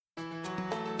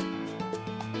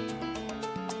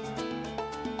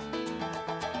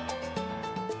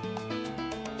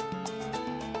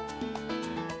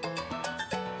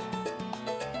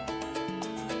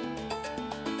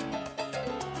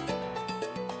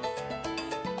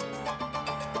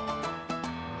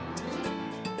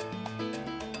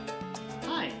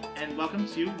and welcome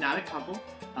to Not a Couple,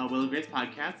 a Will and Grace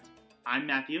podcast. I'm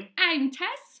Matthew. I'm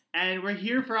Tess. And we're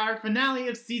here for our finale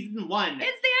of Season 1.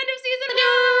 It's the end of Season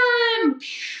 1!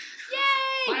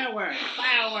 Yay!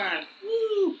 Fireworks!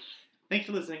 Woo! Thanks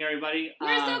for listening, everybody.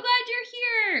 We're so glad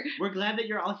you're here! We're glad that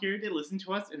you're all here to listen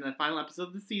to us in the final episode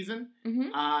of the season,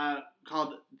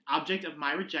 called Object of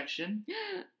My Rejection.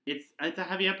 It's a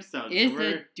heavy episode. It's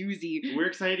a doozy. We're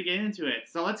excited to get into it.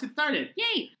 So let's get started.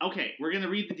 Yay! Okay, we're going to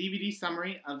read the DVD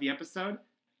summary of the episode,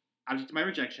 Object of My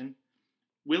Rejection.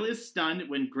 Will is stunned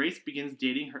when Grace begins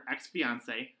dating her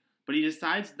ex-fiancé, but he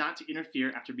decides not to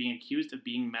interfere after being accused of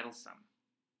being meddlesome.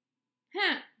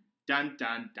 Huh. Dun,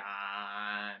 dun,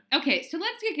 dun. Okay, so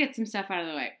let's get some stuff out of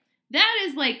the way. That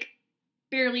is,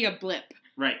 barely a blip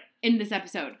Right. in this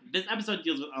episode. This episode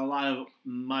deals with a lot of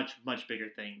much, much bigger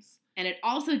things. And it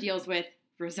also deals with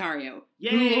Rosario.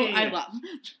 Yay! Who I love.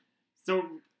 So,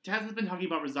 Tess has been talking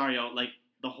about Rosario,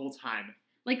 the whole time.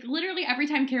 Literally every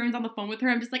time Karen's on the phone with her,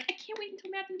 I'm just like, I can't wait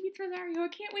until Matthew meets Rosario. I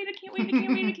can't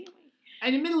wait.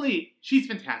 And admittedly, she's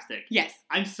fantastic. Yes.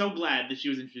 I'm so glad that she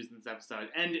was introduced in this episode,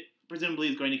 and presumably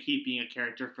is going to keep being a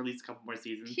character for at least a couple more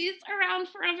seasons. She's around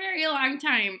for a very long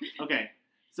time. Okay,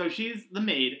 so she's the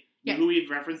maid, yes, who we've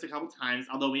referenced a couple times,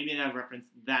 although we may not have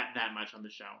referenced that much on the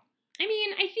show. I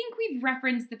mean, I think we've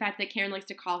referenced the fact that Karen likes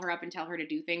to call her up and tell her to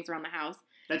do things around the house.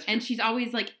 That's true. And she's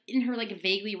always, in her,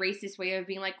 vaguely racist way of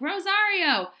being like,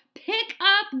 Rosario, pick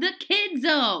up the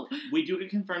kidzo! We do get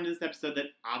confirmed in this episode that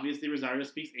obviously Rosario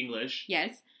speaks English.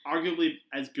 Yes. Arguably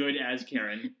as good as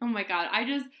Karen. Oh my god,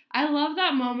 I love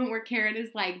that moment where Karen is,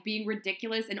 being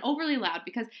ridiculous and overly loud,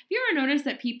 because have you ever noticed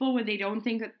that people, when they don't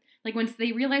think that, once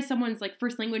they realize someone's,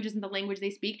 first language isn't the language they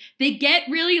speak, they get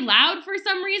really loud for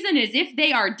some reason, as if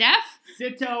they are deaf?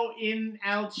 Sito in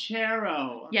el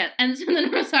chero. Yeah, and so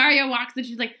then Rosario walks and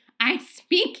she's like, I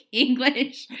speak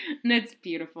English. And it's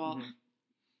beautiful. Mm-hmm.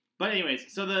 But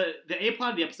anyways, so the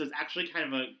A-plot of the episode is actually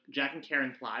kind of a Jack and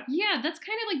Karen plot. Yeah, that's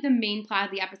kind of the main plot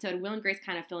of the episode. Will and Grace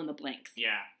kind of fill in the blanks.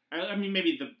 Yeah. I mean,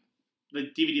 maybe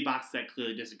the DVD box set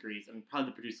clearly disagrees, and probably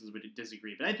the producers would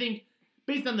disagree. But I think,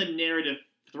 based on the narrative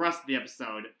thrust of the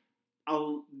episode,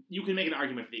 you can make an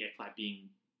argument for the A-plot being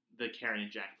the Karen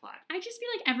and Jack plot. I just feel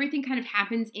like everything kind of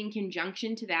happens in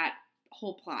conjunction to that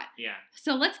whole plot. Yeah.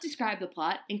 So let's describe the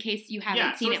plot in case you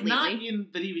haven't seen it lately. Yeah, so it's not in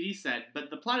the DVD set, but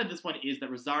the plot of this one is that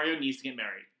Rosario needs to get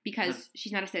married. Because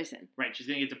she's not a citizen. Right, she's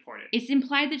going to get deported. It's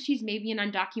implied that she's maybe an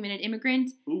undocumented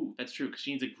immigrant. Ooh, that's true, because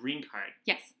she needs a green card.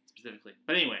 Yes. Specifically.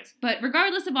 But anyways. But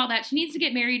regardless of all that, she needs to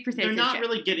get married for citizenship. They're not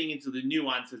really getting into the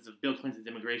nuances of Bill Clinton's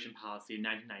immigration policy in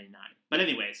 1999. But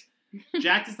anyways,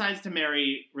 Jack decides to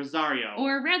marry Rosario.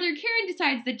 Or rather, Karen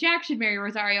decides that Jack should marry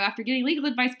Rosario after getting legal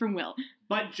advice from Will.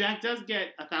 But Jack does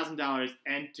get $1,000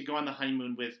 and to go on the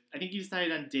honeymoon with, I think he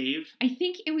decided on Dave. I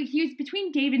think he was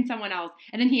between Dave and someone else.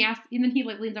 And then he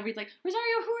leans over, he's like,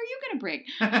 Rosario, who are you going to bring?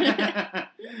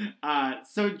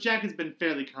 So Jack has been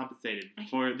fairly compensated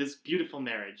for this beautiful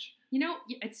marriage. You know,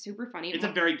 it's super funny. It's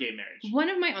a very gay marriage. One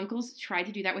of my uncles tried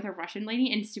to do that with a Russian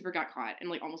lady and super got caught and,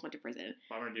 almost went to prison.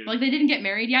 Bummer, dude. But, they didn't get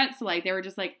married yet, so, they were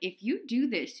just like, if you do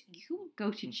this, you will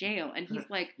go to jail. And he's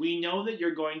like... We know that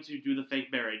you're going to do the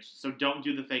fake marriage, so don't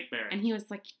do the fake marriage. And he was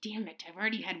like, damn it, I've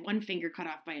already had one finger cut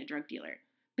off by a drug dealer.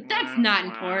 But that's not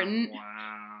important.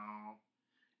 Wow.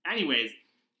 Anyways...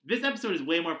 This episode is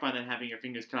way more fun than having your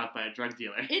fingers cut off by a drug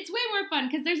dealer. It's way more fun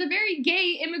because there's a very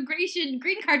gay immigration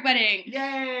green card wedding.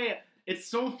 Yay! It's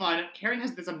so fun. Karen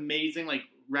has this amazing,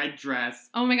 red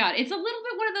dress. Oh my god. It's a little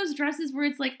bit one of those dresses where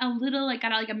it's, a little,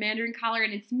 got a Mandarin collar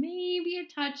and it's maybe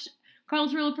a touch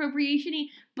cultural appropriation-y,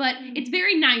 but it's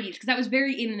very 90s because that was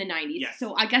very in the 90s. Yes.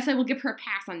 So I guess I will give her a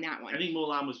pass on that one. I think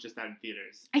Mulan was just out in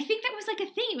theaters. I think that was a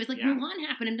thing. It was Mulan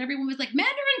happened and everyone was like,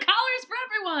 Mandarin collars for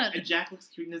everyone! And Jack looks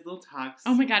cute in his little tux.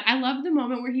 Oh my god, I love the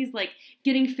moment where he's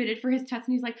getting fitted for his tux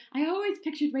and he's like, I always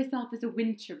pictured myself as a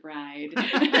winter bride.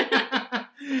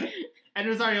 And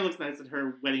Rosario looks nice in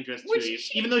her wedding dress too,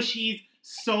 even though she's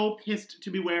so pissed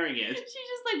to be wearing it. She's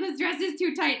just this dress is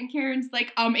too tight, and Karen's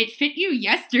like, it fit you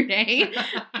yesterday.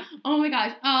 Oh my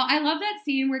gosh. Oh, I love that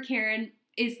scene where Karen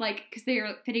is because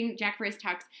they're fitting Jack for his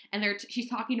tux, and she's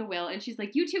talking to Will, and she's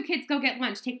like, you two kids go get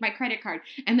lunch, take my credit card.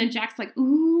 And then Jack's like,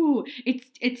 ooh,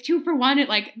 it's 2 for 1 at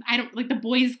I don't, the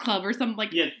boys club or something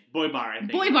Yeah, boy bar, I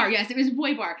think. Boy bar, yes, it was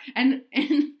boy bar. And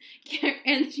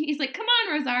she's like, come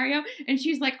on, Rosario. And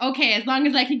she's like, okay, as long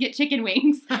as I can get chicken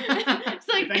wings. It's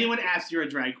if anyone asks, you're a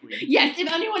drag queen. Yes,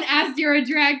 if anyone asks, you're a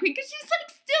drag queen. Because she's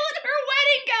still in her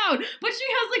wedding gown. But she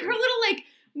has her little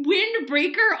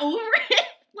windbreaker over it.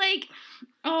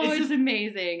 It's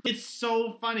amazing. It's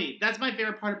so funny. That's my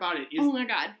favorite part about it. Oh my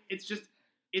god.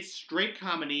 It's straight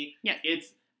comedy. Yes.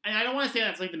 It's and I don't want to say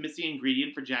that's like the missing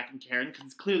ingredient for Jack and Karen, because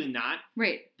it's clearly not,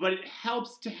 Right. but it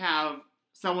helps to have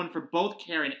someone for both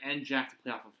Karen and Jack to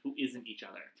play off of who isn't each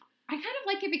other. I kind of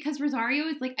like it because Rosario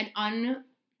is like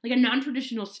a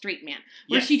non-traditional straight man,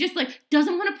 where Yes. she just like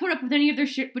doesn't want to put up with any of their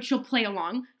shit, but she'll play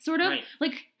along, sort of. Right.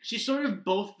 Like, She's sort of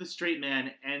both the straight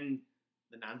man and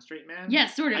the non-straight man. yeah,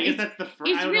 sort of. I guess that's the first.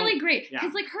 It's really great Yeah.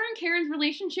 because like her and Karen's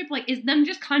relationship like is them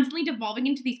just constantly devolving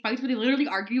into these fights where they literally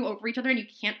argue over each other and you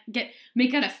can't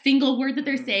make out a single word that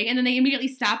they're Mhm. saying, and then they immediately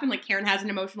stop and like Karen has an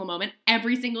emotional moment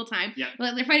every single time. Yeah.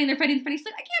 Like, they're fighting. She's like,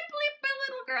 I can't believe my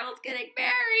little girl's getting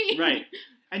married. Right.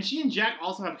 And she and Jack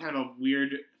also have kind of a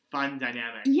weird, fun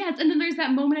dynamic. Yes, and then there's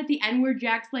that moment at the end where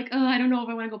Jack's like, oh, I don't know if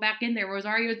I want to go back in there.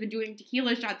 Rosario's been doing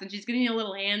tequila shots and she's getting a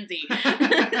little handsy.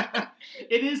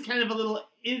 It is kind of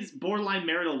is borderline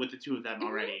marital with the two of them Mhm.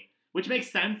 already, which makes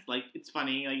sense. Like, it's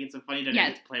funny. Like, it's a funny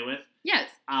dynamic Yes. to play with. Yes,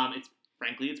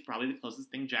 It's probably the closest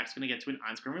thing Jack's going to get to an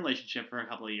on-screen relationship for a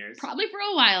couple of years. probably for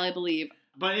a while, I believe.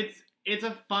 But it's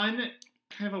a fun,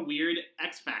 kind of a weird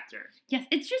X factor. Yes,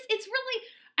 it's really,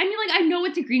 I mean, like, I know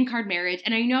it's a green card marriage,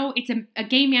 and I know it's a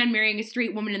gay man marrying a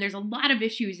straight woman, and there's a lot of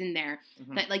issues in there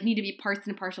Mhm. that, like, need to be parsed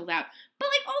and parceled out. But,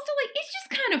 like, also, like, it's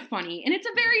just kind of funny, and it's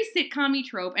a very sitcom-y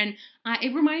trope, and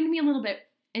it reminded me a little bit,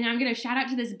 and I'm going to shout out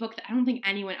to this book that I don't think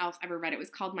anyone else ever read. It was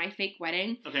called My Fake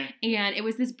Wedding, Okay. and it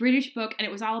was this British book, and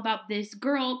it was all about this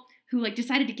girl who, like,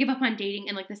 decided to give up on dating,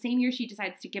 and, like, the same year she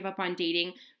decides to give up on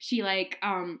dating, she, like,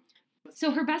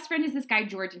 so her best friend is this guy,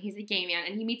 George, and he's a gay man,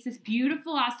 and he meets this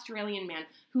beautiful Australian man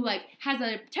who, like, has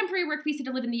a temporary work visa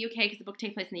to live in the UK, because the book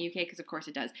takes place in the UK, because of course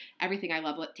it does. Everything I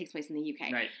love takes place in the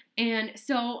UK. Right. And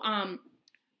so,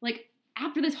 like,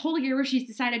 after this whole year where she's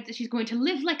decided that she's going to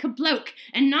live like a bloke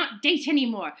and not date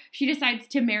anymore, she decides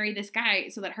to marry this guy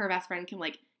so that her best friend can,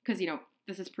 like, because, you know,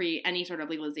 this is pre any sort of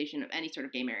legalization of any sort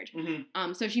of gay marriage.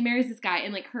 Mm-hmm. So she marries this guy,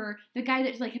 and like the guy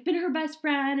that's like been her best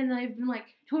friend, and they've been like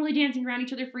totally dancing around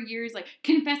each other for years, like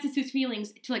confesses his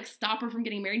feelings to like stop her from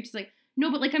getting married. She's like,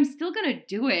 no, but like I'm still gonna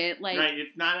do it. Like, Right.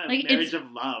 It's not a like, marriage of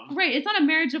love. right, it's not a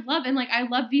marriage of love, and like I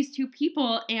love these two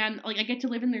people, and like I get to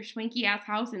live in their swanky ass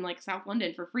house in like South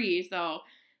London for free. So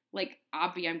like,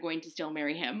 obviously, I'm going to still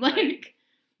marry him. Like. Right.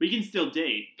 We can still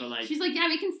date, but like. She's like, yeah,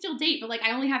 we can still date, but like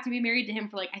I only have to be married to him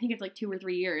for like I think it's like 2 or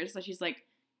 3 years. So she's like,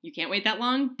 you can't wait that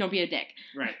long. Don't be a dick.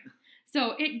 Right.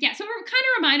 So it kind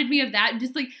of reminded me of that,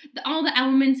 just like all the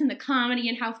elements and the comedy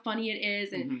and how funny it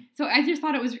is, and Mhm. so I just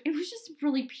thought it was just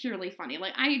really purely funny.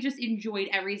 Like I just enjoyed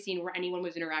every scene where anyone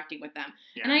was interacting with them,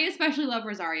 Yeah. and I especially love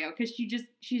Rosario because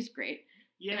she's great.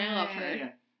 Yeah. I love her. Yeah.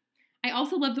 I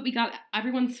also love that we got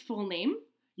everyone's full name,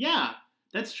 Yeah,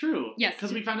 that's true. Yes.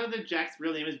 Because we found out that Jack's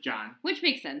real name is John. which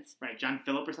makes sense. Right. John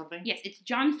Phillip or something? Yes, it's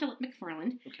John Philip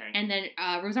McFarland, Okay. and then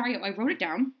Rosario. I wrote it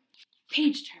down.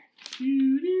 Page turn.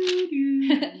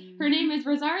 Her name is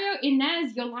Rosario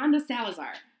Inez Yolanda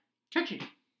Salazar. Catchy.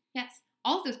 Yes.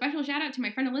 Also, special shout out to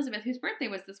my friend Elizabeth, whose birthday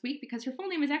was this week, because her full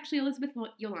name is actually Elizabeth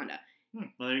Yolanda. Well,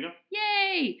 there you go.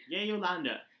 Yay! Yay,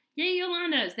 Yolanda. Yay,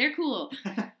 Yolandas. They're cool.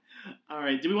 All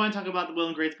right. Do we want to talk about the Will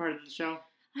and Grace part of the show?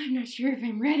 I'm not sure if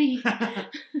I'm ready.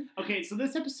 Okay, so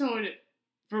this episode,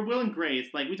 for Will and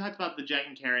Grace, like we talked about the Jack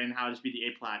and Karen and how it should be the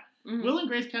A plot. Mhm. Will and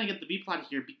Grace kind of get the B plot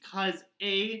here because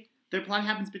A, their plot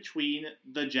happens between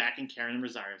the Jack and Karen and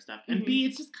Rosario stuff, and B,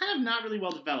 it's just kind of not really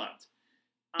well developed.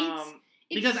 It's-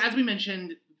 Because as we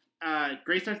mentioned,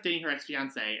 Grace starts dating her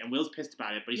ex-fiance, and Will's pissed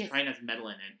about it, but he's Yes. trying not to meddle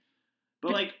in it.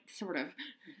 But like, Sort of.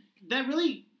 that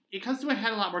really, it comes to a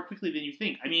head a lot more quickly than you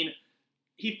think. I mean,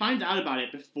 he finds out about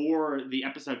it before the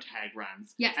episode tag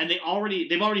runs. Yes. And they've already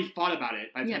fought about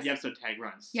it by the time Yes. the episode tag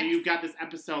runs. So Yes. you've got this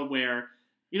episode where,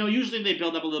 you know, usually they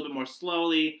build up a little bit more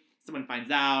slowly. Someone finds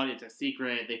out, it's a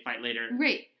secret, they fight later.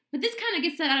 Right. But this kind of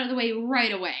gets that out of the way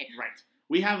right away. Right.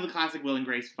 We have the classic Will and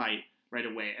Grace fight right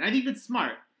away. And I think that's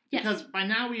smart. Yes. Because by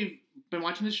now we've been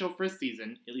watching the show for a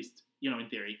season, at least, you know, in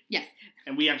theory. Yes.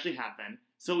 And we actually have been.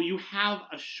 So you have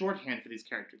a shorthand for these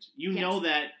characters. You Yes. know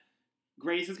that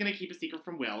Grace is going to keep a secret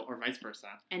from Will, or vice versa.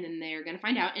 And then they're going to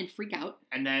find out and freak out.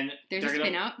 And then There's a they're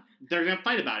spin gonna, out. They're going to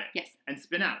fight about it. Yes. And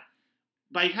spin out.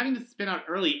 By having this spin out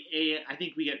early, I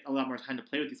think we get a lot more time to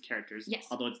play with these characters. Yes.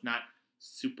 Although it's not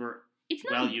super It's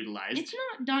not well utilized. It's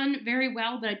not done very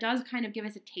well, but it does kind of give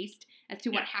us a taste as to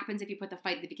what Yeah. happens if you put the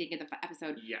fight at the beginning of the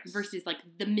episode Yes. versus like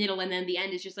the middle, and then the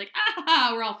end is just like,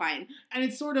 ah, we're all fine. And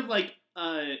it's sort of like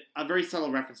a very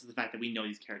subtle reference to the fact that we know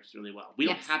these characters really well. We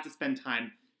don't Yes. have to spend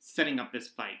time setting up this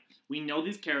fight. We know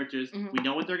these characters. Mhm. We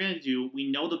know what they're going to do. We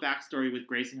know the backstory with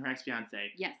Grace and her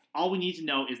ex-fiance. Yes, All we need to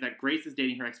know is that Grace is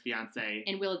dating her ex-fiance.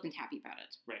 and Will isn't happy about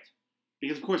it Right.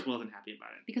 Because, of course, Will isn't happy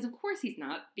about it. because of course he's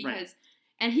not Right. because,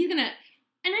 and he's gonna.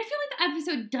 And I feel like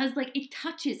episode does, like, it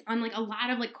touches on, like, a lot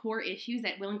of, like, core issues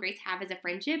that Will and Grace have as a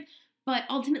friendship, but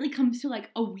ultimately comes to, like,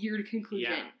 a weird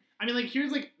conclusion. Yeah. I mean, like,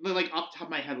 here's, like, the, like, off the top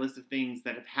of my head list of things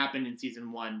that have happened in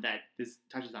season 1 that this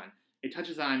touches on. It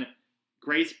touches on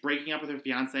Grace breaking up with her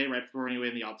fiance right before running away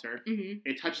in the altar. Mm-hmm.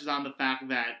 It touches on the fact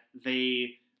that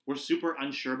they were super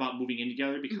unsure about moving in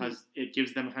together because it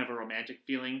gives them kind of a romantic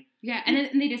feeling. Yeah, and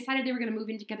then they decided they were going to move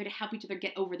in together to help each other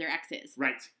get over their exes.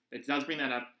 Right. It does bring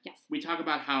that up. Yes. We talk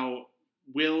about how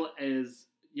Will is,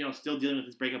 still dealing with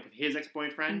his breakup with his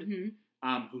ex-boyfriend,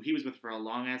 Mm-hmm. Who he was with for a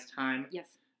long-ass time. Yes.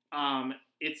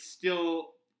 It's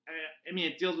still,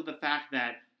 it deals with the fact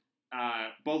that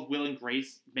both Will and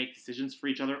Grace make decisions for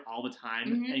each other all the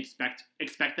time and expect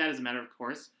that as a matter of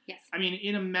course. Yes. I mean,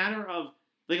 in a matter of,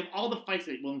 like, of all the fights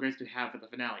that Will and Grace could have for the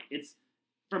finale, it's,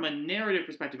 from a narrative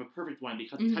perspective, a perfect one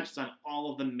because it touches on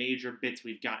all of the major bits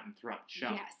we've gotten throughout the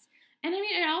show. Yes. And I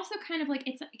mean, it also kind of, like,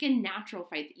 it's like a natural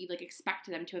fight that you, like, expect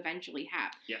them to eventually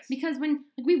have. Yes. Because when,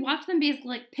 like, we watch them basically,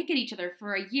 like, pick at each other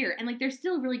for a year, and, like, they're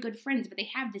still really good friends, but they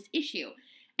have this issue.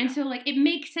 And so, like, it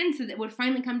makes sense that it would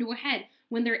finally come to a head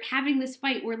when they're having this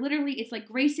fight where literally it's like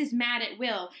Grace is mad at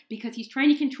Will because he's trying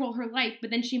to control her life, but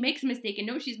then she makes a mistake and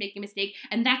knows she's making a mistake,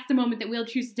 and that's the moment that Will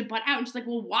chooses to butt out, and she's like,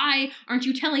 well, why aren't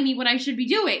you telling me what I should be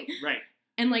doing? Right.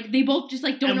 And, like, they both just,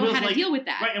 like, don't know how to deal with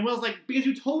that. Right, and Will's like, because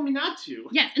you told me not to.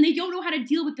 Yes, and they don't know how to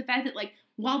deal with the fact that, like,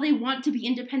 while they want to be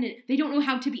independent, they don't know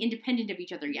how to be independent of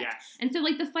each other yet. Yes. And so,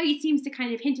 like, the fight seems to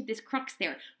kind of hint at this crux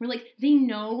there, where, like, they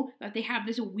know that they have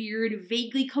this weird,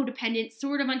 vaguely codependent,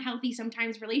 sort of unhealthy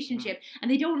sometimes relationship,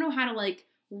 and they don't know how to, like,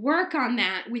 work on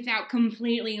that without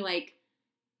completely, like,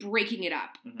 breaking it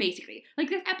up, basically. Like,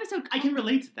 this episode... I can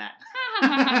relate to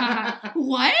that.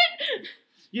 What?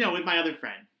 With my other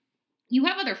friend. You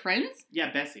have other friends?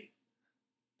 Yeah, Bessie.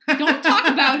 Don't talk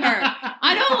about her.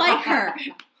 I don't like her.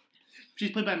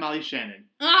 She's played by Molly Shannon.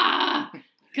 Ah,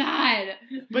 God.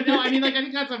 But no, I mean, like, I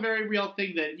think that's a very real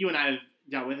thing that you and I have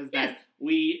dealt with, is that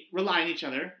we rely on each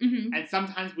other, and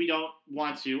sometimes we don't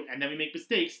want to, and then we make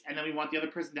mistakes, and then we want the other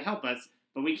person to help us,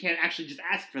 but we can't actually just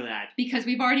ask for that. Because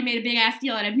we've already made a big-ass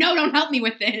deal out of, no, don't help me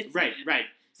with this. Right.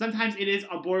 Sometimes it is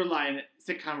a borderline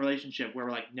sitcom relationship where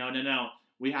we're like, no,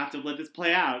 we have to let this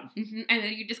play out. And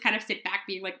then you just kind of sit back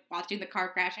being like, watching the car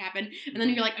crash happen, and then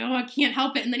you're like, oh, I can't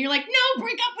help it, and then you're like, no,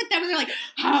 break up with them, and they're like,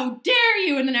 how dare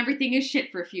you, and then everything is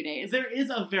shit for a few days. There is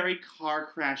a very car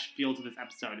crash feel to this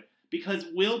episode, because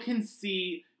Will can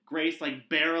see Grace, like,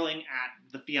 barreling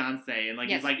at the fiancé, and, like,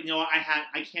 he's like,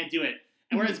 I can't do it.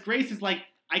 And whereas Grace is like,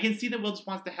 I can see that Will just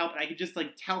wants to help, and I can just,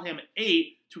 like, tell him,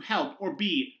 A, to help, or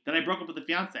B, that I broke up with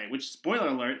the fiancé, which, spoiler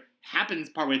alert, happens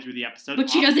partway through the episode. But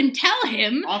she doesn't tell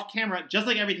him. Off camera, just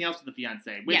like everything else with the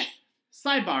fiancé. Which,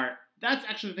 sidebar, that's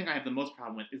actually the thing I have the most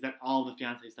problem with, is that all the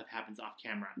fiancé stuff happens off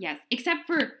camera. Yes, except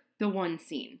for the one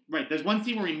scene. Right, there's one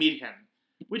scene where we meet him,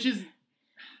 which is...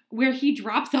 where he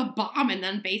drops a bomb and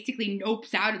then basically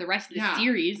nopes out of the rest of the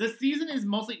series. The season is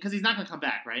mostly... because he's not going to come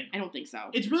back, right? I don't think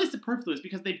so. It's really superfluous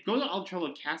because they go to all the trouble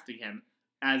of casting him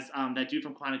as that dude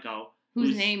from Quantico.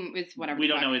 Whose name is whatever. We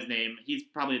don't know his name. He's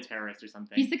probably a terrorist or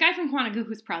something. He's the guy from Quantico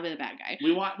who's probably the bad guy.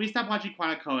 We stopped watching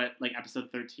Quantico at, like, episode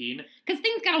 13. Because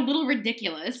things got a little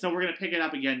ridiculous. So we're going to pick it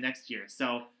up again next year.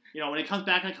 So, when it comes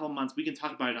back in a couple months, we can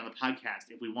talk about it on the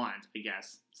podcast if we want, I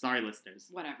guess. Sorry, listeners.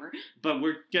 Whatever. But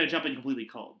we're going to jump in completely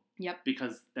cold. Yep.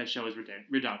 Because that show is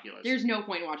ridiculous. There's no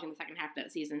point in watching the second half of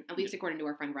that season, at least according to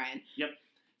our friend Ryan. Yep.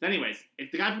 So anyways,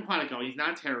 it's the guy from Quantico, and he's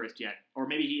not a terrorist yet. Or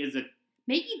maybe he is a...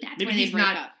 Maybe that's why they break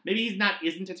up. Maybe he's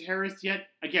isn't a terrorist yet.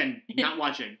 Again, not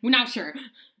watching. We're not sure.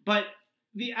 But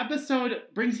the episode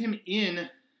brings him in,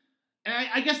 and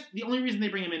I guess the only reason they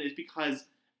bring him in is because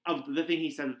of the thing he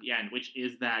says at the end, which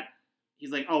is that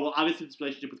he's like, oh, well, obviously this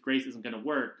relationship with Grace isn't going to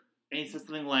work. And he says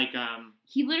something like,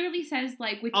 he literally says,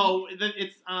 like, with... oh, that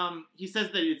it's, he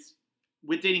says that it's,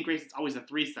 with dating Grace, it's always a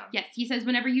threesome. Yes, he says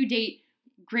whenever you date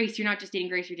Grace, you're not just dating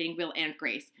Grace, you're dating Will and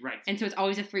Grace. Right. And so it's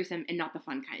always a threesome and not the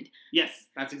fun kind. Yes,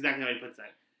 that's exactly how he puts it.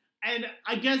 And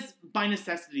I guess by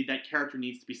necessity, that character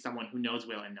needs to be someone who knows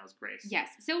Will and knows Grace. Yes.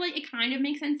 So, like, it kind of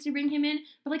makes sense to bring him in,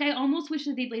 but, like, I almost wish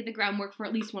that they'd laid the groundwork for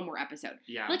at least one more episode.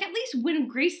 Yeah. Like, at least when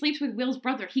Grace sleeps with Will's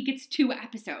brother, he gets 2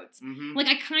 episodes. Mm-hmm. Like,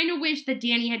 I kind of wish that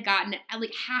Danny had gotten,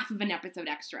 like, half of an episode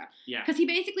extra. Yeah. Because he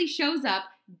basically shows up,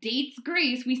 dates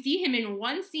Grace, we see him in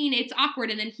one scene, it's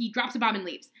awkward, and then he drops a bomb and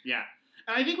leaves. Yeah.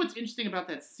 And I think what's interesting about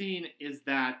that scene is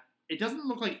that it doesn't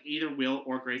look like either Will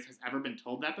or Grace has ever been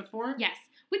told that before. Yes.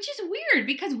 Which is weird,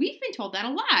 because we've been told that a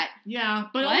lot. Yeah,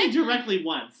 but only directly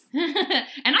once.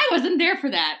 And I wasn't there for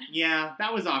that. Yeah,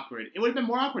 that was awkward. It would have been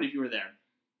more awkward if you were there.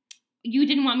 You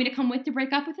didn't want me to come with to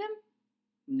break up with him?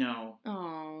 No.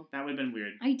 Oh. That would have been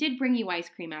weird. I did bring you ice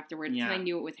cream afterwards because Yeah. I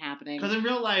knew it was happening. Because in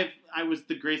real life, I was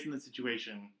the Grace in the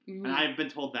situation. Mhm. And I've been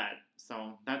told that.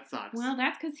 So that sucks. Well,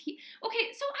 that's because he...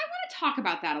 Okay, so I want to talk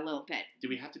about that a little bit. Do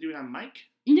we have to do it on mic?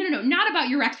 No, not about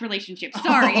your ex relationship.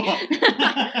 Sorry. Oh.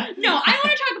 No, I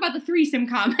want to talk about the threesome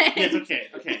comment. Yes, okay.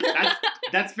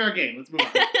 That's fair game. Let's move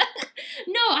on.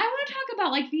 No, I want to talk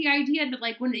about like the idea that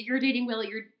like when you're dating Will,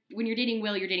 you're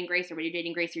dating Grace, or when you're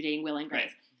dating Grace, you're dating Will and Grace.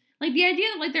 Right. Like the idea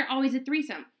that like they're always a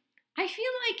threesome. I feel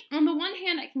like on the one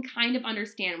hand I can kind of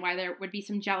understand why there would be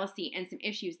some jealousy and some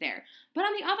issues there. But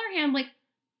on the other hand, like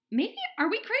maybe are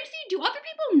we crazy? Do other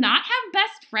people not have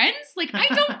best friends? Like I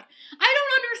don't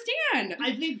understand.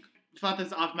 I think thought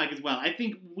this off mic as well. I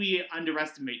think we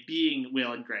underestimate being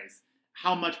Will and Grace.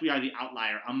 How much we are the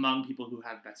outlier among people who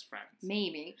have best friends.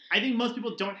 Maybe. I think most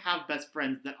people don't have best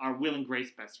friends that are Will and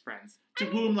Grace best friends. To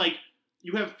whom, like,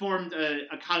 you have formed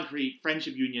a concrete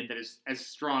friendship union that is as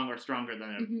strong or stronger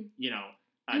than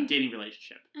a dating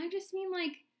relationship. I just mean,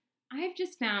 like, I've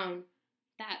just found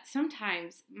that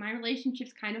sometimes my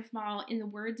relationships kind of fall, in the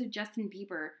words of Justin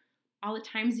Bieber, all the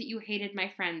times that you hated my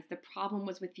friends, the problem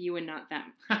was with you and not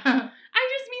them. I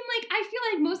just mean, like, I feel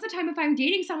like most of the time if I'm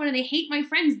dating someone and they hate my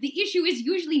friends, the issue is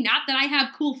usually not that I have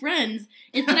cool friends,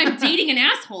 it's that I'm dating an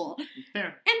asshole. Fair.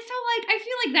 And so, like, I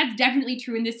feel like that's definitely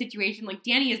true in this situation. Like,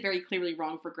 Danny is very clearly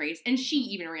wrong for Grace, and she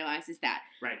even realizes that.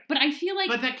 Right. But I feel like...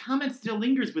 But that comment still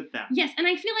lingers with them. Yes, and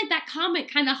I feel like that comment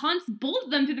kind of haunts both of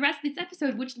them through the rest of this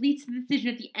episode, which leads to the decision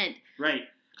at the end. Right.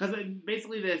 Because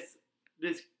basically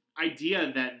this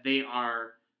idea that they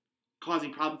are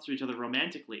causing problems to each other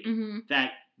romantically,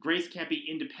 that Grace can't be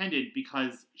independent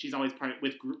because she's always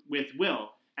with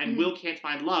Will, and Will can't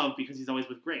find love because he's always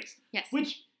with Grace. Yes.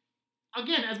 Which,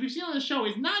 again, as we've seen on the show,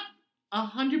 is not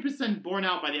 100% borne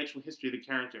out by the actual history of the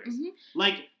characters.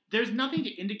 Like, there's nothing to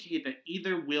indicate that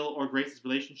either Will or Grace's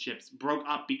relationships broke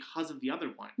up because of the other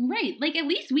one. Right. Like, at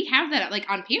least we have that, like,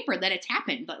 on paper that it's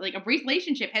happened. Like, a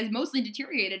relationship has mostly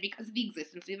deteriorated because of the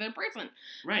existence of the other person.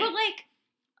 Right. But,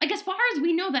 like, as far as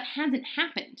we know, that hasn't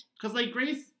happened. Because, like,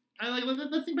 Grace...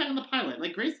 let's think back on the pilot.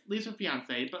 Like, Grace leaves her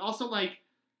fiancé, but also, like,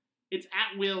 it's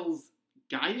at Will's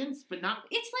guidance, but not...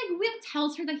 It's like Will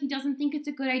tells her that he doesn't think it's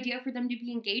a good idea for them to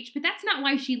be engaged, but that's not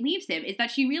why she leaves him. It's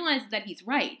that she realizes that he's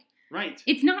right. Right.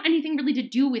 It's not anything really to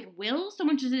do with Will so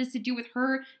much as it is to do with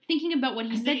her thinking about what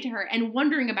he said to her and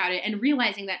wondering about it and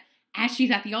realizing that as she's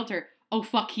at the altar, oh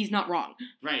fuck, he's not wrong.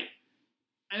 Right.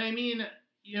 And I mean,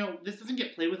 this doesn't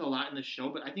get played with a lot in the show,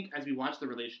 but I think as we watch the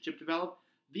relationship develop,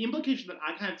 the implication that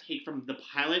I kind of take from the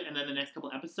pilot and then the next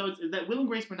couple episodes is that Will and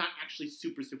Grace were not actually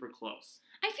super, super close.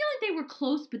 I feel like they were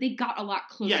close, but they got a lot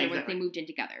closer once they moved in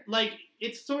together. Like,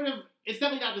 it's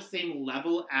definitely not the same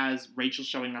level as Rachel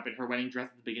showing up in her wedding dress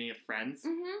at the beginning of Friends.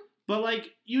 But,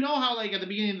 like, you know how, like, at the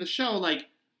beginning of the show, like,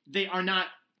 they are not,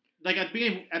 like, at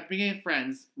the beginning of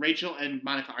Friends, Rachel and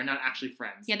Monica are not actually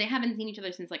friends. Yeah, they haven't seen each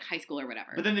other since, like, high school or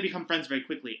whatever. But then they become friends very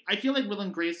quickly. I feel like Will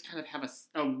and Grace kind of have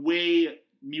a way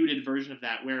muted version of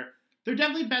that, where they're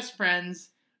definitely best friends,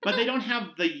 but they don't have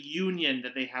the union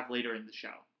that they have later in the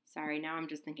show. Sorry, now I'm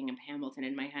just thinking of Hamilton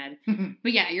in my head.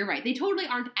 But yeah, you're right. They totally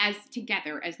aren't as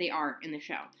together as they are in the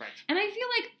show. Right. And I feel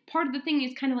like part of the thing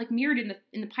is kind of like mirrored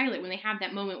in the pilot when they have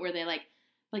that moment where they like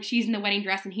she's in the wedding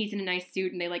dress and he's in a nice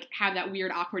suit and they like have that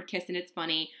weird awkward kiss and it's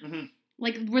funny.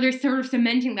 Like where they're sort of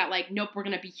cementing that like, nope, we're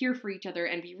going to be here for each other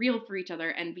and be real for each other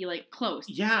and be like close.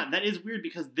 Yeah, that is weird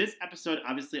because this episode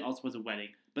obviously also was a wedding.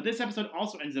 But this episode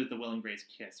also ends with the Will and Grace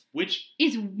kiss, which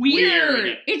is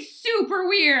weird. It's super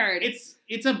weird.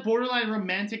 It's a borderline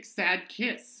romantic, sad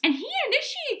kiss. And he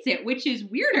initiates it, which is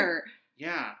weirder.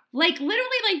 Yeah. Like,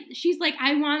 literally, like, she's like,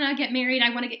 I want to get married.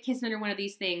 I want to get kissed under one of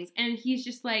these things. And he's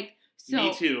just like, so.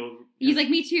 Me too. He's like,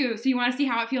 me too. So you want to see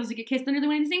how it feels to get kissed under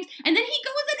one of these things? And then he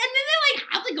goes in and then they,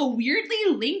 like, have, like, a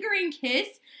weirdly lingering kiss.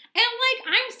 And, like,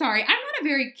 I'm sorry. I'm not a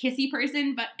very kissy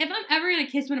person, but if I'm ever going to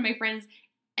kiss one of my friends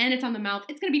and it's on the mouth,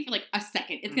 it's going to be for, like, a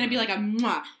second. It's going to be like a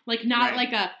mwah. Like, not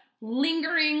like a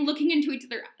lingering, looking into each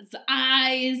other's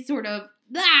eyes, sort of.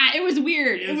 It was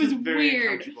weird. It was very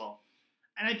weird. Uncomfortable.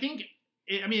 And I think,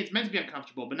 it's meant to be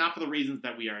uncomfortable, but not for the reasons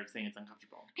that we are saying it's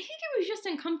uncomfortable. I think it was just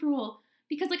uncomfortable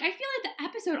because, like, I feel like the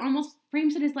episode almost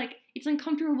frames it as, like, it's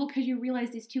uncomfortable because you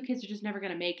realize these two kids are just never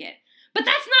going to make it. But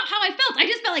that's not how I felt. I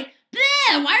just felt like,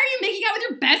 bleh, why are you making out with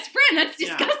your best friend? That's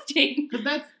disgusting. Because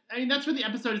that's where the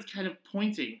episode is kind of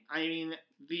pointing. I mean,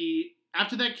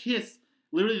 after that kiss,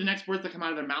 literally the next words that come out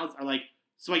of their mouths are like,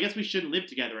 so I guess we shouldn't live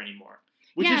together anymore.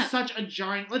 Which is such a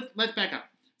jarring... Let's back up.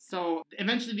 So,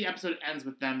 eventually the episode ends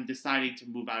with them deciding to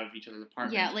move out of each other's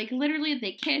apartment. Yeah, like, literally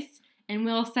they kiss, and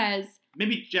Will says...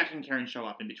 Maybe Jack and Karen show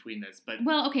up in between this, but...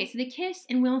 Well, okay, so they kiss,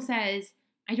 and Will says,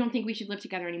 I don't think we should live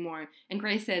together anymore. And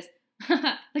Grace says,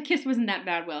 the kiss wasn't that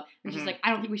bad, Will. And she's like,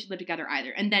 I don't think we should live together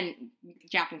either. And then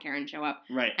Jack and Karen show up.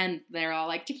 Right. And they're all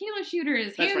like, tequila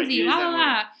shooters, That's right. handsy, la la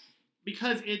la.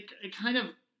 Because it kind of,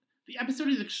 the episode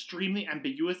is extremely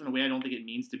ambiguous in a way I don't think it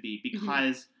means to be,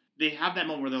 because they have that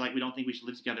moment where they're like, we don't think we should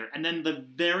live together. And then the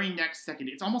very next second,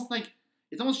 it's almost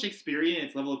Shakespearean in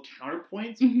its level of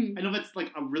counterpoint. Mm-hmm. I know that's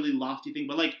like a really lofty thing,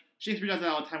 but like Shakespeare does that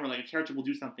all the time where like a character will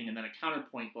do something and then a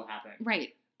counterpoint will happen. Right.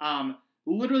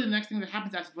 Literally the next thing that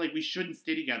happens after like, we shouldn't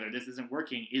stay together, this isn't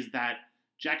working, is that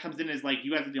Jack comes in and is like,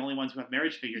 you guys are the only ones who have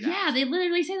marriage figured out. Yeah, they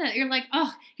literally say that. You're like,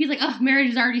 oh, he's like, oh, marriage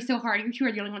is already so hard. You two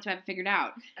are the only ones who have it figured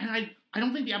out. And I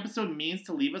don't think the episode means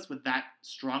to leave us with that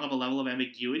strong of a level of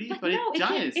ambiguity, but no, it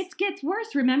does. It gets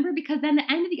worse, remember? Because then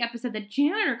the end of the episode, the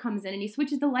janitor comes in and he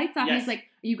switches the lights off and he's like,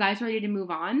 are you guys ready to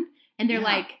move on? And they're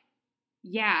like,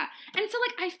 yeah. And so,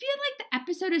 like, I feel like the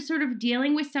episode is sort of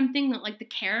dealing with something that, like, the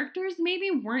characters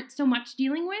maybe weren't so much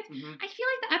dealing with. Mm-hmm. I feel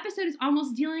like the episode is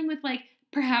almost dealing with, like,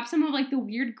 perhaps some of, like, the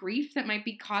weird grief that might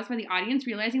be caused by the audience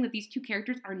realizing that these two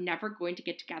characters are never going to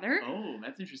get together. Oh,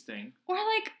 that's interesting. Or,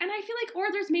 like, and I feel like,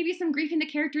 or there's maybe some grief in the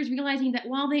characters realizing that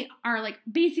while they are, like,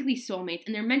 basically soulmates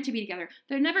and they're meant to be together,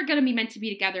 they're never going to be meant to be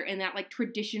together in that, like,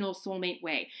 traditional soulmate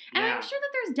way. And I'm sure that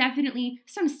there's definitely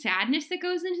some sadness that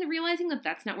goes into realizing that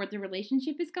that's not where the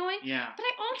relationship is going. Yeah. But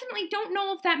I ultimately don't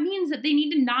know if that means that they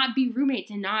need to not be roommates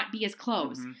and not be as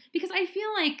close. Mm-hmm. Because I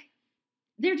feel like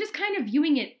they're just kind of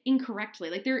viewing it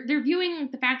incorrectly. Like, they're viewing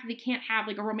the fact that they can't have,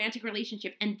 like, a romantic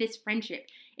relationship and this friendship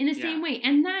in the same way.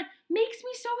 And that makes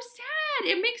me so sad.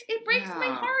 It breaks my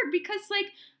heart because, like,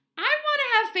 I want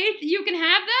to have faith that you can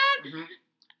have that. Mm-hmm.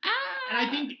 And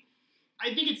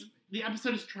I think it's, the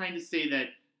episode is trying to say that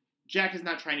Jack is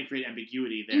not trying to create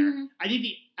ambiguity there. Mm-hmm. I think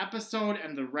the episode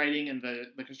and the writing and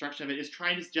the construction of it is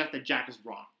trying to suggest that Jack is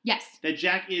wrong. Yes. That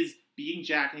Jack is being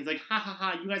Jack, and he's like, ha ha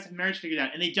ha, you guys have marriage figured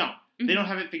out. And they don't. Mm-hmm. They don't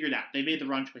have it figured out. They made the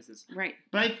wrong choices. Right.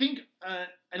 But I think, I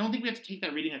don't think we have to take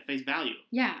that reading at face value.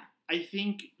 Yeah. I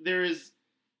think and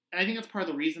I think that's part of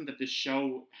the reason that this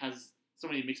show has so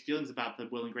many mixed feelings about the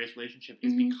Will and Grace relationship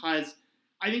is because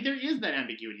I think there is that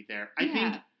ambiguity there. I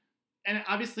think, and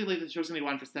obviously, like, the show's going to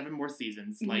go on for 7 more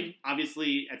seasons. Mm-hmm. Like,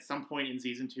 obviously, at some point in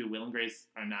season 2, Will and Grace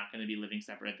are not going to be living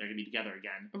separate. They're going to be together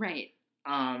again. Right.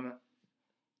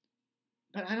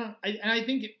 But I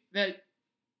think that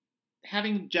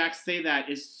having Jack say that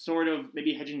is sort of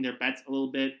maybe hedging their bets a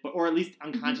little bit, or at least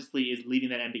unconsciously is leaving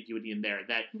that ambiguity in there,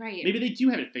 that maybe they do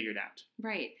have it figured out.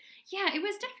 Right. Yeah, it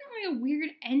was definitely a weird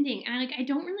ending, and I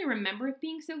don't really remember it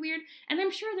being so weird, and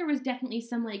I'm sure there was definitely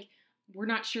some, like, we're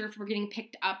not sure if we're getting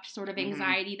picked up sort of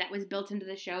anxiety that was built into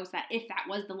the show, so that if that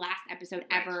was the last episode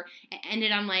ever, it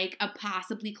ended on, like, a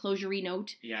possibly closure-y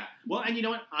note. Yeah. Well, and you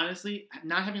know what? Honestly,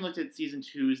 not having looked at season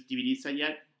 2's DVD set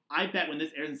yet, I bet when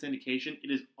this airs in syndication,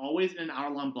 it is always in an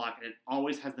hour-long block, and it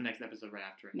always has the next episode right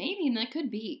after it. Maybe, and that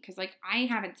could be, because, like, I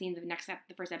haven't seen the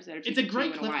first episode of It's a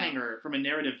great cliffhanger from a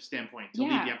narrative standpoint to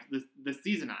leave the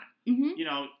season on. Mm-hmm. You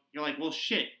know, you're like, well,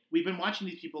 shit, we've been watching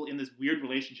these people in this weird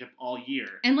relationship all year.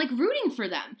 And, like, rooting for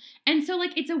them. And so,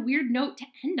 like, it's a weird note to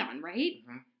end on, right?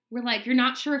 Mm-hmm. We're like, you're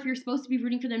not sure if you're supposed to be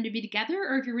rooting for them to be together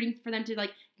or if you're rooting for them to,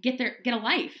 like, get a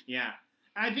life. Yeah.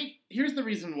 And I think here's the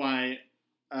reason why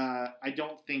I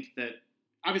don't think that,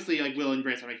 obviously, like, Will and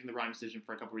Grace are making the wrong decision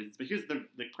for a couple reasons, but here's the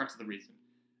crux of the reason,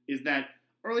 is that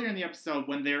earlier in the episode,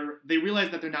 when they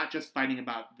realize that they're not just fighting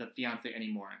about the fiancé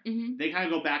anymore, they kind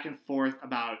of go back and forth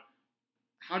about,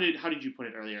 how did you put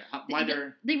it earlier?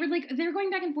 They were going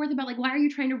back and forth about, like, why are you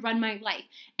trying to run my life?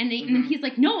 And then he's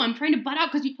like, no, I'm trying to butt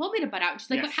out because you told me to butt out. She's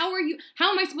like, but how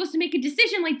am I supposed to make a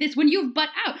decision like this when you've butt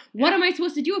out? What am I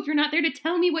supposed to do if you're not there to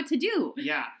tell me what to do?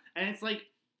 Yeah. And it's like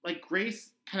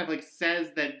Grace kind of, like, says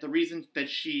that the reason that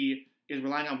she is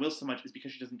relying on Will so much is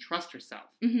because she doesn't trust herself.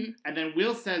 Mm-hmm. And then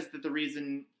Will says that the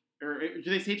reason, or do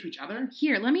they say it to each other?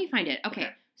 Here, let me find it. Okay.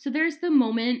 So there's the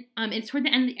moment, it's toward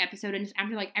the end of the episode, and it's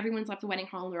after, like, everyone's left the wedding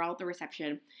hall and they're all at the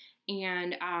reception.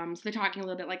 And so they're talking a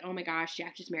little bit like, oh my gosh,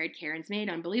 Jack just married Karen's maid,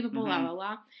 unbelievable, la la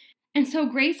la. And so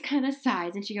Grace kind of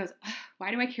sighs and she goes,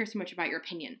 why do I care so much about your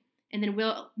opinion? And then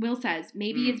Will says,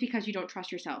 maybe it's because you don't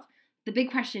trust yourself. The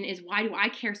big question is, why do I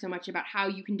care so much about how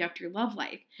you conduct your love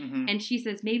life? Mm-hmm. And she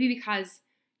says, maybe because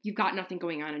you've got nothing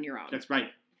going on your own. That's right.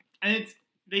 And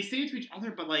they say it to each other,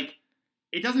 but, like,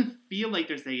 it doesn't feel like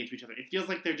they're saying it to each other. It feels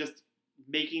like they're just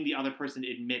making the other person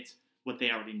admit what they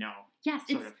already know. Yes,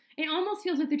 it almost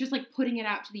feels like they're just, like, putting it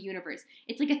out to the universe.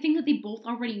 It's like a thing that they both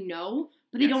already know,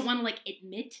 but they don't want to, like,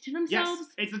 admit to themselves. Yes,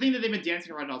 it's the thing that they've been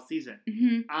dancing around all season.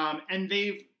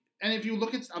 Mm-hmm. And if you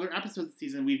look at other episodes of the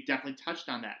season, we've definitely touched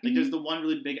on that. Like, there's the one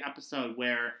really big episode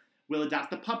where Will adopts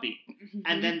the puppy. Mhm.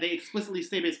 And then they explicitly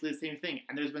say basically the same thing.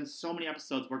 And there's been so many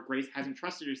episodes where Grace hasn't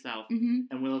trusted herself, Mhm.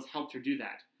 and Will has helped her do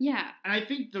that. Yeah. And I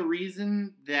think the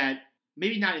reason that,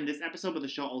 maybe not in this episode, but the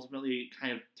show ultimately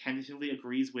kind of tentatively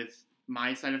agrees with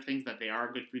my side of things, that they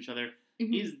are good for each other,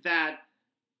 Mhm. is that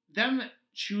them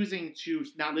choosing to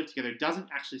not live together doesn't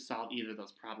actually solve either of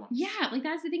those problems. Yeah, like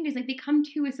that's the thing is like they come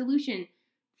to a solution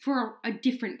for a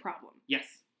different problem.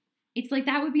 Yes. It's like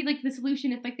that would be like the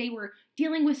solution if like they were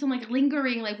dealing with some like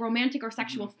lingering like romantic or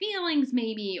sexual feelings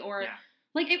maybe, or Yeah.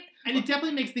 like it. And it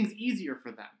definitely makes things easier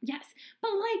for them. Yes,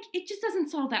 but like it just doesn't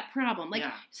solve that problem. Like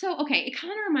Yeah. so, okay, it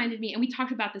kind of reminded me, and we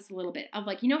talked about this a little bit of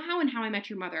like, you know how in How I Met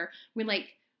Your Mother when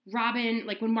like Robin,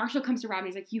 like when Marshall comes to Robin,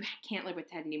 he's like, you can't live with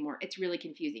Ted anymore. It's really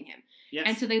confusing him. Yes.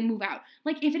 And so they move out.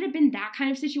 Like if it had been that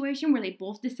kind of situation where they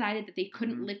both decided that they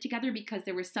couldn't Mhm. live together because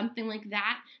there was something like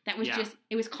that was Yeah. just,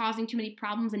 it was causing too many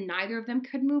problems and neither of them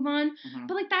could move on. Mhm.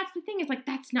 But like that's the thing, is like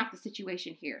that's not the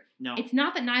situation here. No. It's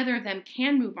not that neither of them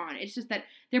can move on. It's just that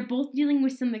they're both dealing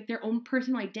with some like their own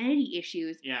personal identity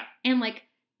issues, Yeah. and like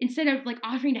instead of like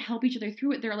offering to help each other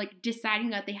through it, they're like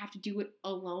deciding that they have to do it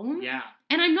alone. Yeah.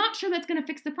 And I'm not sure that's going to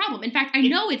fix the problem. In fact, I It-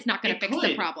 know it's not going it to fix the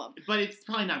could. problem. But it's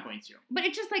probably not going to. But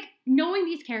it's just like knowing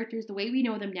these characters the way we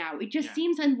know them now, it just Yeah.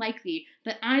 seems unlikely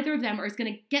that either of them is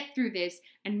going to get through this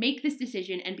and make this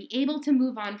decision and be able to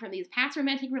move on from these past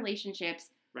romantic relationships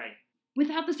Right.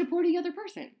 without the support of the other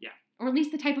person. Yeah. Or at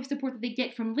least the type of support that they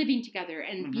get from living together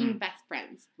and Mhm. being best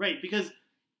friends. Right. Because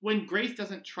when Grace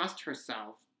doesn't trust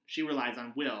herself, she relies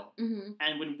on Will. Mm-hmm.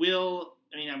 And when Will,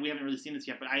 I mean, we haven't really seen this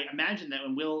yet, but I imagine that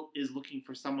when Will is looking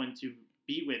for someone to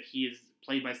be with, he is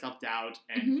plagued by self-doubt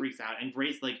and Mhm. freaks out. And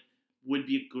Grace, like, would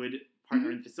be a good partner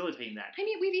Mhm. in facilitating that. I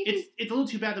mean, we've even... It's a little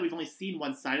too bad that we've only seen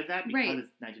one side of that because Right.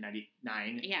 it's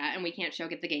 1999. Yeah, and we can't show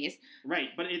Get the Gays. Right,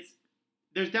 but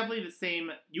there's definitely the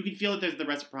same, you can feel that there's the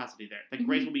reciprocity there. Like, Mhm.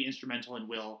 Grace will be instrumental in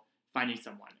Will finding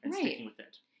someone and Right. sticking with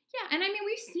it. Yeah, and I mean,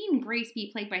 we've seen Grace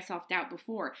be plagued by self-doubt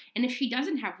before, and if she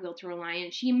doesn't have Will to rely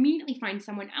on, she immediately finds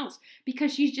someone else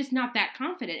because she's just not that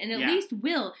confident, and at Yeah. least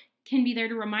Will can be there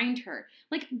to remind her.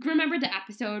 Like, remember the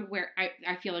episode where,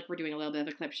 I feel like we're doing a little bit of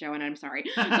a clip show, and I'm sorry,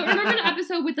 but remember the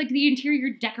episode with, like, the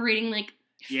interior decorating, like,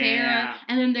 fair, Yeah.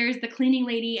 and then there's the cleaning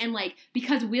lady, and, like,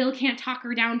 because Will can't talk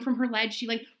her down from her ledge, she,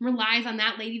 like, relies on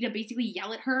that lady to basically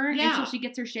yell at her Yeah. until she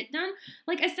gets her shit done.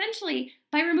 Like, essentially,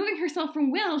 by removing herself from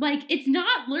Will, like, it's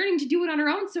not learning to do it on her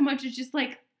own so much, it's just,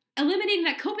 like, eliminating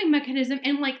that coping mechanism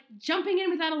and, like, jumping in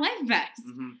without a life vest.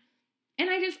 Mhm. And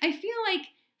I feel like,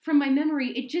 from my memory,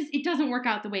 it doesn't work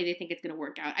out the way they think it's gonna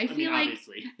work out. I mean, feel like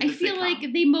obviously. I It's a feel sitcom.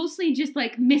 like they mostly just,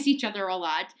 like, miss each other a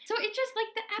lot. So it just, like,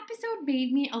 the episode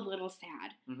made me a little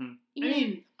sad. Mhm. You I know?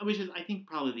 mean, which is, I think,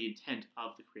 probably the intent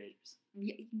of the creators.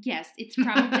 Yes, it's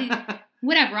probably...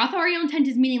 whatever, authorial intent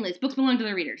is meaningless. Books belong to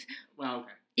the readers. Well,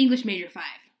 okay. English major 5.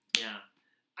 Yeah.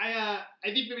 I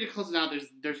think maybe to close it out,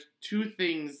 there's two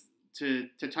things to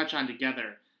touch on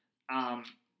together.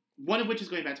 One of which is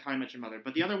going back to How I Met Your Mother,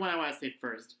 but the other one I want to say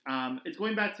first. It's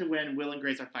going back to when Will and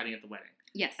Grace are fighting at the wedding.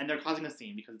 Yes, And they're causing a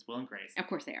scene because it's Will and Grace. of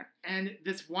course they are. And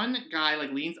this one guy,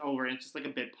 like, leans over, and it's just, like, a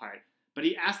bit part. But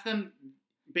he asks them,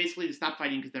 basically, to stop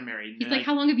fighting because they're married. And He's they're like,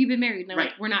 how long have you been married? And they're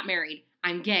Right. like, we're not married.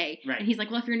 I'm gay. Right. And he's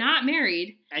like, well, if you're not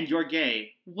married, and you're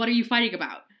gay. what are you fighting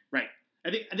about? I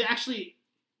think actually,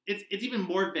 it's even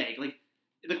more vague. Like,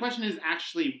 the question is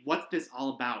actually, what's this all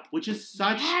about? Which is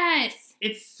such... Yes!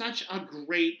 It's such a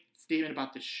great statement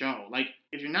about the show. Like,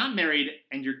 if you're not married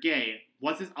and you're gay,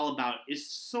 what's this all about is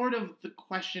sort of the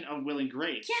question of Will and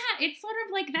Grace. Yeah, it's sort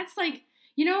of like, that's like,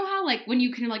 you know how, like, when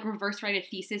you can, like, reverse write a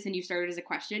thesis and you start it as a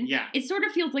question? Yeah. It sort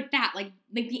of feels like that. Like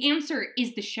the answer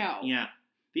is the show. Yeah.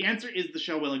 The answer is the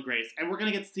show Will and Grace, and we're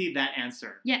going to get to see that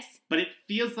answer. Yes. But it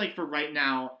feels like for right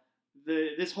now,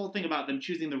 this whole thing about them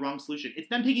choosing the wrong solution, it's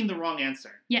them picking the wrong answer.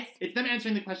 Yes. It's them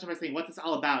answering the question by saying, what's this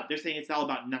all about? They're saying it's all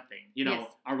about nothing. You know, Yes.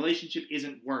 our relationship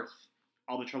isn't worth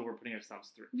all the trouble we're putting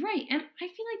ourselves through. Right. And I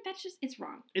feel like that's just, it's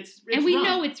wrong. It's and we wrong.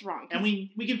 know it's wrong. And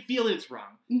we can feel it, it's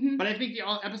wrong. Mm-hmm. But I think the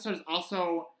episode is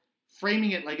also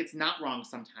framing it like it's not wrong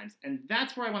sometimes. And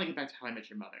that's where I want to get back to How I Met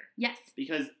Your Mother. Yes.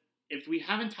 Because if we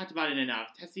haven't talked about it enough,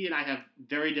 Tessie and I have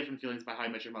very different feelings about How I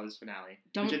Met Your Mother's finale.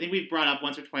 Which I think we've brought up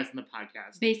once or twice in the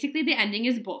podcast. Basically, the ending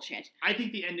is bullshit. I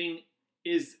think the ending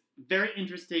is very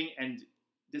interesting and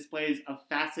displays a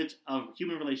facet of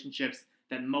human relationships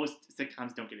that most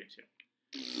sitcoms don't get into.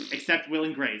 Except Will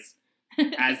and Grace,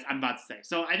 as I'm about to say.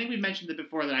 So I think we've mentioned it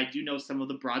before that I do know some of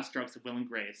the broad strokes of Will and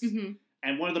Grace. Mm-hmm.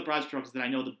 And one of the broad strokes is that I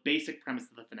know the basic premise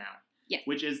of the finale. Yes.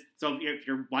 Which is, so if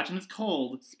you're watching this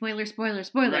cold... Spoiler, spoiler,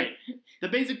 spoiler. Right. The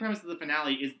basic premise of the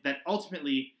finale is that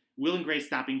ultimately Will and Grace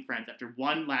stop being friends after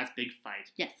one last big fight.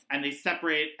 Yes. And they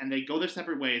separate and they go their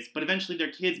separate ways, but eventually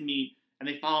their kids meet and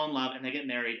they fall in love and they get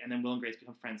married and then Will and Grace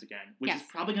become friends again, which is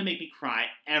probably going to make me cry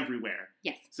everywhere.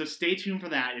 Yes. So stay tuned for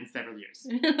that in several years.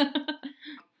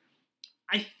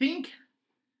 I think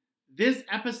this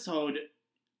episode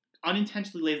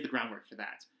unintentionally lays the groundwork for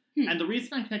that. And the reason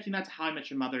I'm connecting that to How I Met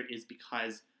Your Mother is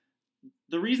because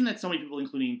the reason that so many people,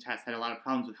 including Tess, had a lot of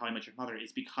problems with How I Met Your Mother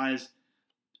is because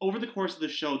over the course of the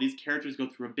show, these characters go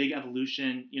through a big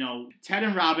evolution. You know, Ted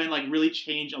and Robin like really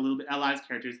change a lot of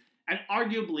characters, and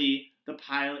arguably the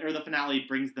pilot or the finale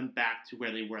brings them back to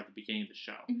where they were at the beginning of the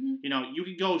show. Mm-hmm. You know, you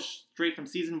could go straight from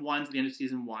season 1 to the end of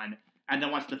season 1 and then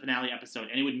watch the finale episode,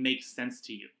 and it would make sense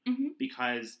to you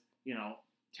because, you know,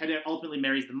 Ted ultimately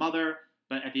marries the mother,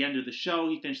 but at the end of the show,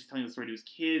 he finishes telling the story to his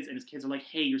kids, and his kids are like,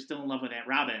 hey, you're still in love with Aunt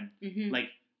Robin. Like,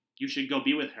 you should go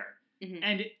be with her.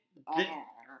 And,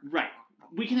 right.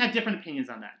 We can have different opinions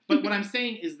on that. But what I'm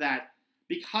saying is that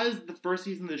because the first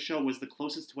season of the show was the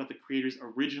closest to what the creators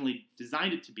originally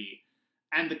designed it to be,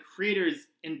 and the creators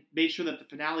made sure that the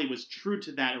finale was true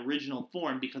to that original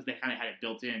form because they kind of had it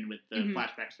built in with the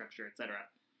flashback structure, etc.,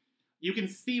 you can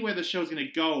see where the show's going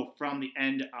to go from the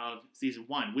end of season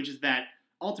 1, which is that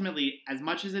ultimately, as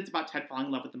much as it's about Ted falling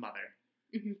in love with the mother,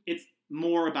 it's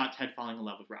more about Ted falling in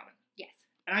love with Robin. Yes.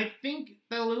 And I think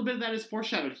that a little bit of that is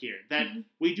foreshadowed here, that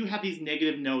we do have these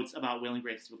negative notes about Will and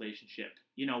Grace's relationship.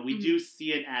 You know, we do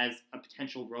see it as a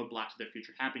potential roadblock to their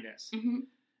future happiness.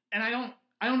 And I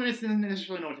don't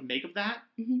necessarily know what to make of that,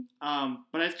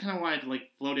 but I just kind of wanted to like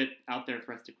float it out there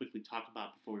for us to quickly talk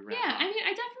about before we wrap up. Yeah, I mean,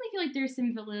 I definitely feel like there's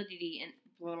some validity in...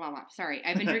 Sorry,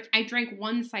 I drank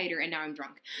one cider and now I'm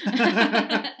drunk.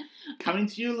 Coming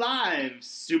to you live,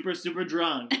 super, super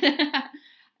drunk.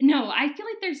 No, I feel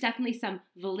like there's definitely some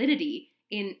validity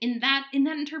in that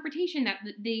interpretation that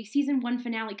the season 1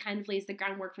 finale kind of lays the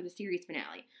groundwork for the series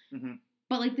finale.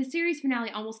 But like the series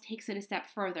finale almost takes it a step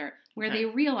further, where they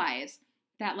realize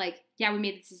that like, yeah, we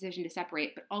made this decision to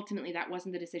separate, but ultimately that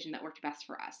wasn't the decision that worked best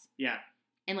for us. Yeah.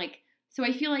 And like, so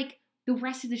I feel like the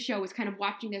rest of the show is kind of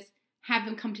watching us have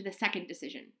them come to the second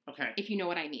decision. Okay. If you know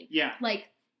what I mean. Yeah. Like,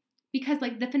 because,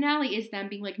 like, the finale is them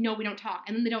being like, no, we don't talk.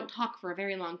 And then they don't talk for a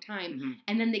very long time.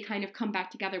 And then they kind of come back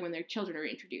together when their children are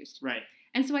introduced. Right.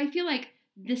 And so I feel like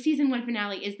the season 1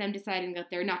 finale is them deciding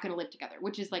that they're not going to live together,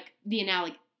 which is, like, the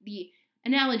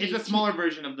analogy. It's a smaller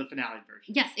version of the finale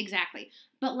version. Yes, exactly.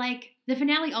 But, like, the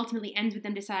finale ultimately ends with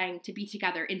them deciding to be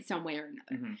together in some way or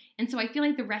another. And so I feel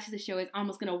like the rest of the show is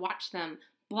almost going to watch them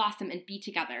blossom and be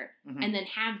together, and then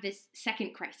have this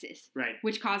second crisis,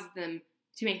 which causes them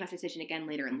to make that decision again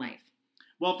later in life.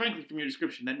 Well, frankly, from your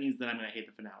description, that means that I'm going to hate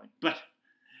the finale, but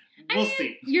we'll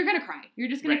see. You're going to cry. You're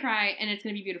just going to cry, and it's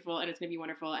going to be beautiful, and it's going to be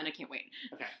wonderful, and I can't wait.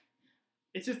 Okay.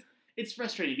 It's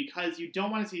frustrating because you don't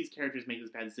want to see these characters make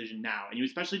this bad decision now, and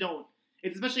it's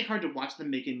especially hard to watch them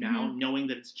make it now, knowing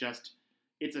that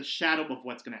it's a shadow of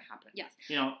what's going to happen. Yes.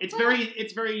 You know, it's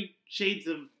very shades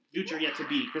of Future Yet to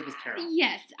Be, Christmas Carol.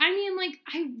 Yes. I mean, like,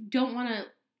 I don't want to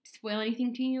spoil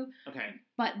anything to you. Okay.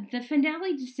 But the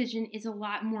finale decision is a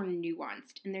lot more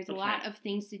nuanced, and there's a lot of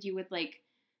things to do with, like,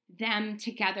 them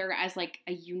together as, like,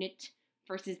 a unit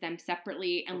versus them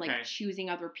separately and, like, choosing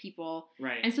other people.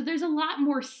 Right. And so there's a lot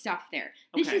more stuff there.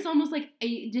 This is almost like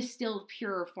a distilled,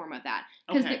 purer form of that.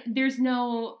 Because there's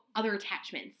no other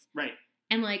attachments. Right.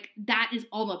 And, like, that is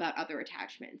all about other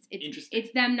attachments.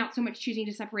 It's them not so much choosing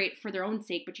to separate for their own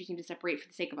sake, but choosing to separate for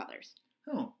the sake of others.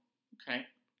 Oh, okay.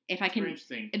 If I can...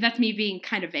 Interesting. If that's me being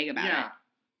kind of vague about it. Yeah.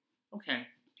 Okay.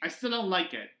 I still don't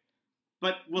like it,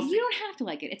 but we'll see. You don't have to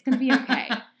like it. It's going to be okay.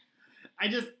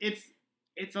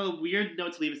 It's a weird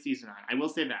note to leave a season on. I will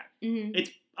say that. It's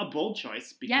a bold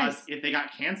choice, because if they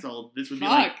got canceled, this would be,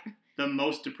 like, the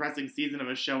most depressing season of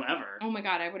a show ever. Oh my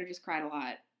god, I would have just cried a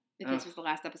lot. If this was the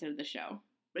last episode of the show.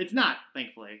 But it's not,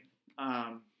 thankfully.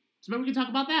 So maybe we can talk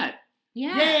about that.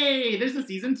 Yeah. Yay! There's a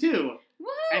season 2. Woo!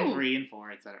 And 3 and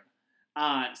 4, etc.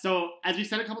 So, as we've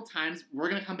said a couple times, we're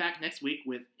going to come back next week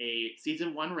with a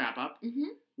season 1 wrap-up.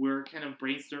 We're kind of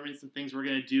brainstorming some things we're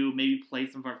going to do. Maybe play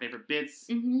some of our favorite bits,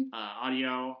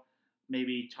 audio.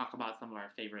 Maybe talk about some of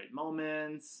our favorite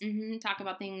moments. Talk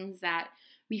about things that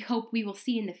we hope we will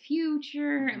see in the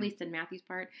future, at least in Matthew's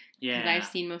part. Yeah. Because I've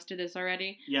seen most of this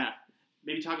already. Yeah.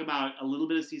 Maybe talk about a little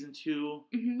bit of season 2,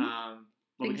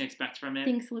 what we can expect from it.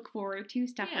 Things to look forward to,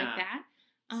 stuff like that.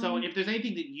 So if there's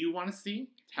anything that you want to see,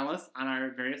 tell us on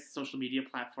our various social media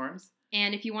platforms.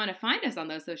 And if you want to find us on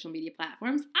those social media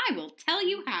platforms, I will tell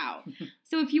you how.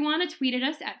 So if you want to tweet at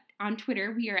us on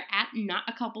Twitter, we are at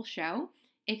NotACoupleShow.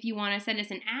 If you want to send us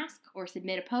an ask or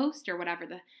submit a post or whatever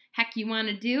the heck you want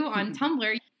to do on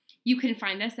Tumblr, You can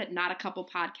find us at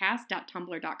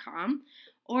notacouplepodcast.tumblr.com,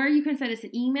 or you can send us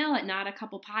an email at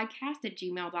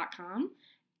notacouplepodcast@gmail.com.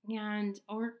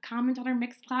 Or comment on our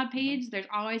Mixcloud page. There's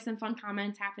always some fun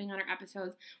comments happening on our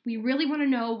episodes. We really want to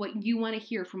know what you want to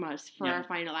hear from us for our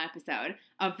final episode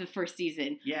of the first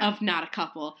season of Not a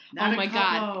Couple.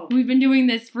 God. We've been doing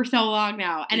this for so long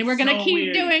now, and we're going to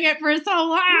keep doing it for so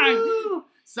long. Woo!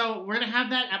 So we're going to have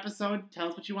that episode. Tell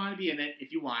us what you want to be in it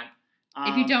if you want.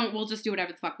 If you don't, we'll just do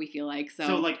whatever the fuck we feel like.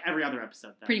 So like every other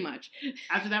episode, then. Pretty much.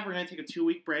 After that, we're going to take a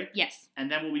 2-week break. Yes.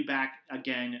 And then we'll be back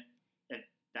again at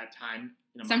that time.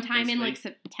 Sometime in like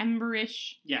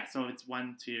September-ish. Yeah, so it's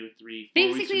 1, 2, 3, 4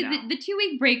 Basically, weeks from now. the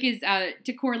 2-week break is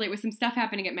to correlate with some stuff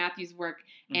happening at Matthew's work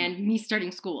and me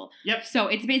starting school. Yep. So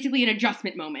it's basically an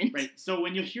adjustment moment. Right. So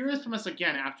when you hear from us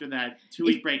again after that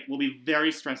 2-week break, we'll be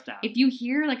very stressed out. If you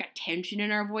hear like a tension in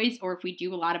our voice, or if we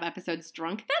do a lot of episodes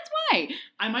drunk, that's why.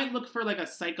 I might look for like a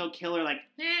psycho killer, like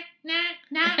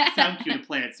sound cue to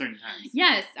play at certain times.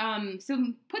 Yes.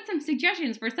 So put some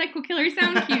suggestions for psycho killer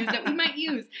sound cues that we might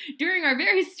use during our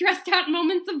very stressed out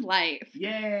moments of life. Yay!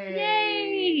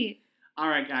 Yay! All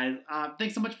right, guys.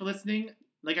 Thanks so much for listening.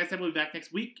 Like I said, we'll be back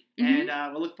next week, and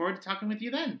we'll look forward to talking with you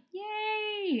then.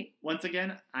 Yay! Once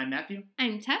again, I'm Matthew.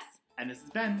 I'm Tess. And this has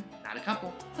been Not a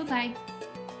Couple. Bye-bye.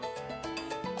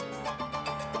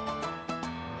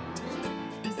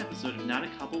 This episode of Not a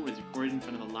Couple was recorded in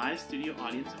front of a live studio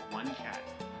audience of 1 cat.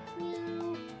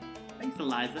 Meow. Thanks,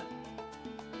 Eliza.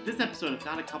 This episode of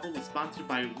Not a Couple was sponsored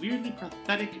by Weirdly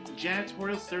Pathetic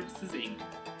Janitorial Services, Inc.,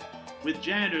 with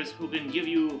janitors who can give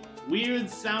you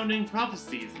weird-sounding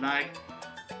prophecies like,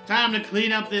 "Time to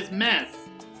clean up this mess.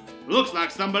 Looks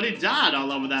like somebody died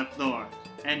all over that floor."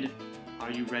 And, "Are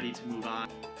you ready to move on?"